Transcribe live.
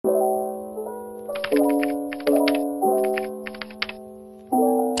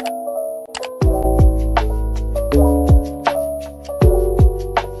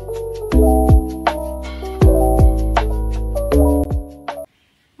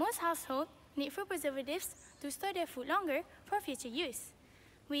Most households need food preservatives to store their food longer for future use.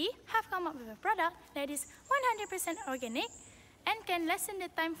 We have come up with a product that is 100% organic and can lessen the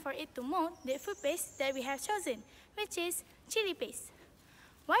time for it to mold the food paste that we have chosen, which is chili paste.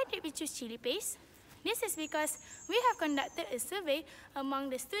 Why did we choose chili paste? This is because we have conducted a survey among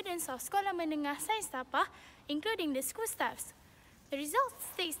the students of Sekolah Menengah Sains Tapah, including the school staffs. The result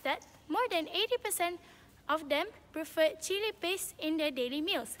states that more than 80% of them prefer chili paste in their daily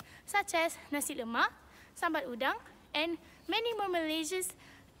meals, such as nasi lemak, sambal udang, and many more Malaysia's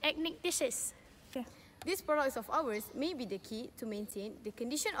ethnic dishes. These products of ours may be the key to maintain the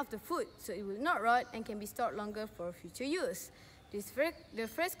condition of the food so it will not rot and can be stored longer for future use. The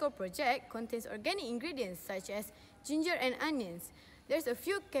Fresco project contains organic ingredients such as ginger and onions. There's a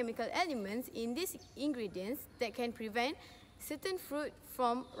few chemical elements in these ingredients that can prevent certain fruit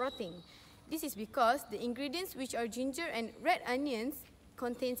from rotting. This is because the ingredients, which are ginger and red onions,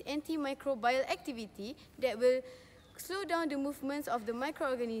 contains antimicrobial activity that will slow down the movements of the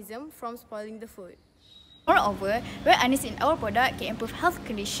microorganism from spoiling the food. Moreover, red onions in our product can improve health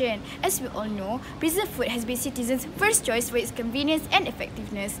condition. As we all know, preserved food has been citizens' first choice for its convenience and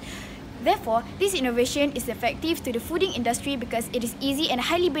effectiveness. Therefore, this innovation is effective to the fooding industry because it is easy and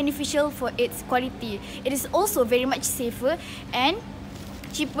highly beneficial for its quality. It is also very much safer and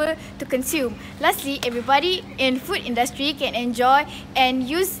cheaper to consume. Lastly, everybody in food industry can enjoy and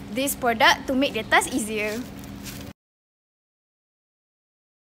use this product to make their task easier.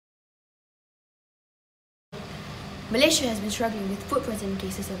 Malaysia has been struggling with food poisoning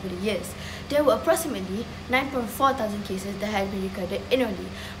cases over the years. There were approximately 9.4 thousand cases that had been recorded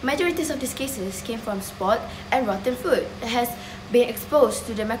annually. Majorities of these cases came from spoiled and rotten food that has been exposed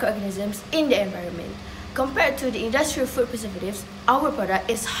to the microorganisms in the environment. Compared to the industrial food preservatives, our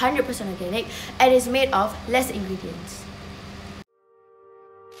product is 100% organic and is made of less ingredients.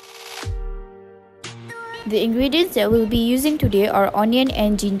 The ingredients that we'll be using today are onion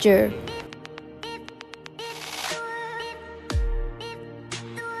and ginger.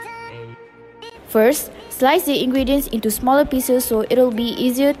 First, slice the ingredients into smaller pieces so it'll be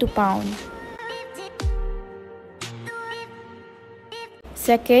easier to pound.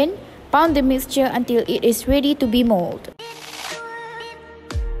 Second, pound the mixture until it is ready to be molded.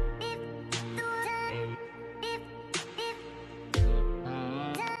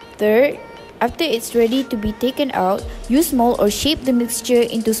 Third, after it's ready to be taken out, use mold or shape the mixture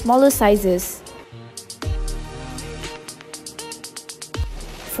into smaller sizes.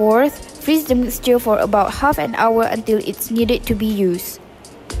 Fourth, freeze the mixture for about half an hour until it's needed to be used.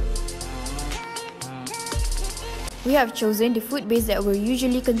 We have chosen the food base that were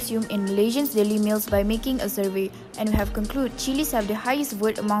usually consumed in Malaysians' daily meals by making a survey, and we have concluded chilies have the highest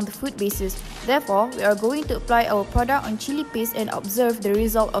vote among the food bases. Therefore, we are going to apply our product on chili paste and observe the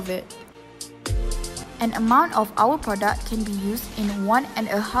result of it. An amount of our product can be used in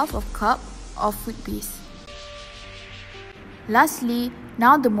 1.5 cup of food base. Lastly,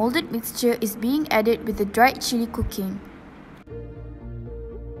 now the molded mixture is being added with the dried chili cooking.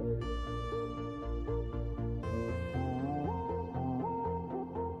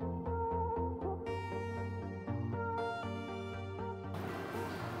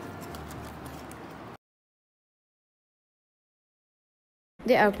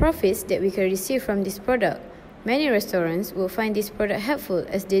 There are profits that we can receive from this product. Many restaurants will find this product helpful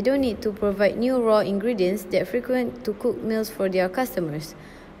as they don't need to provide new raw ingredients that frequent to cook meals for their customers.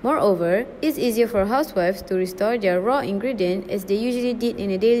 Moreover, it's easier for housewives to restore their raw ingredient as they usually did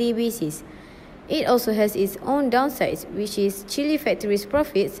on a daily basis. It also has its own downsides, which is chili factories'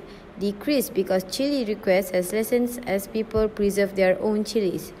 profits decrease because chili request has lessened as people preserve their own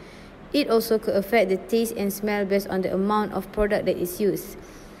chilies. It also could affect the taste and smell based on the amount of product that is used.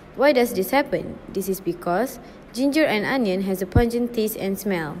 Why does this happen? This is because ginger and onion has a pungent taste and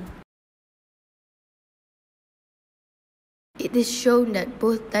smell. It is shown that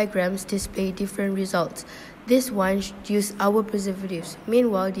both diagrams display different results. This one uses our preservatives,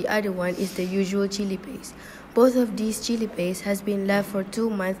 meanwhile the other one is the usual chili paste. Both of these chili paste has been left for 2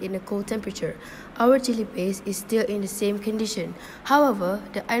 months in a cold temperature. Our chili paste is still in the same condition. However,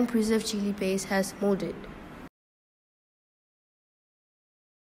 the unpreserved chili paste has molded.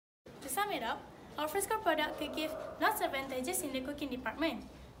 To sum it up, our Fresco product could give lots of advantages in the cooking department.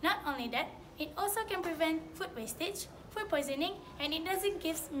 Not only that, it also can prevent food wastage, food poisoning, and it doesn't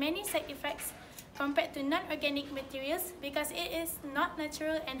give many side effects compared to non-organic materials because it is not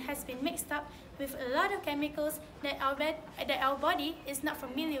natural and has been mixed up with a lot of chemicals that our body is not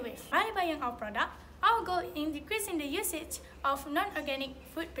familiar with. By buying our product, our goal in decreasing the usage of non-organic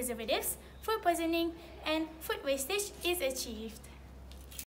food preservatives, food poisoning, and food wastage is achieved.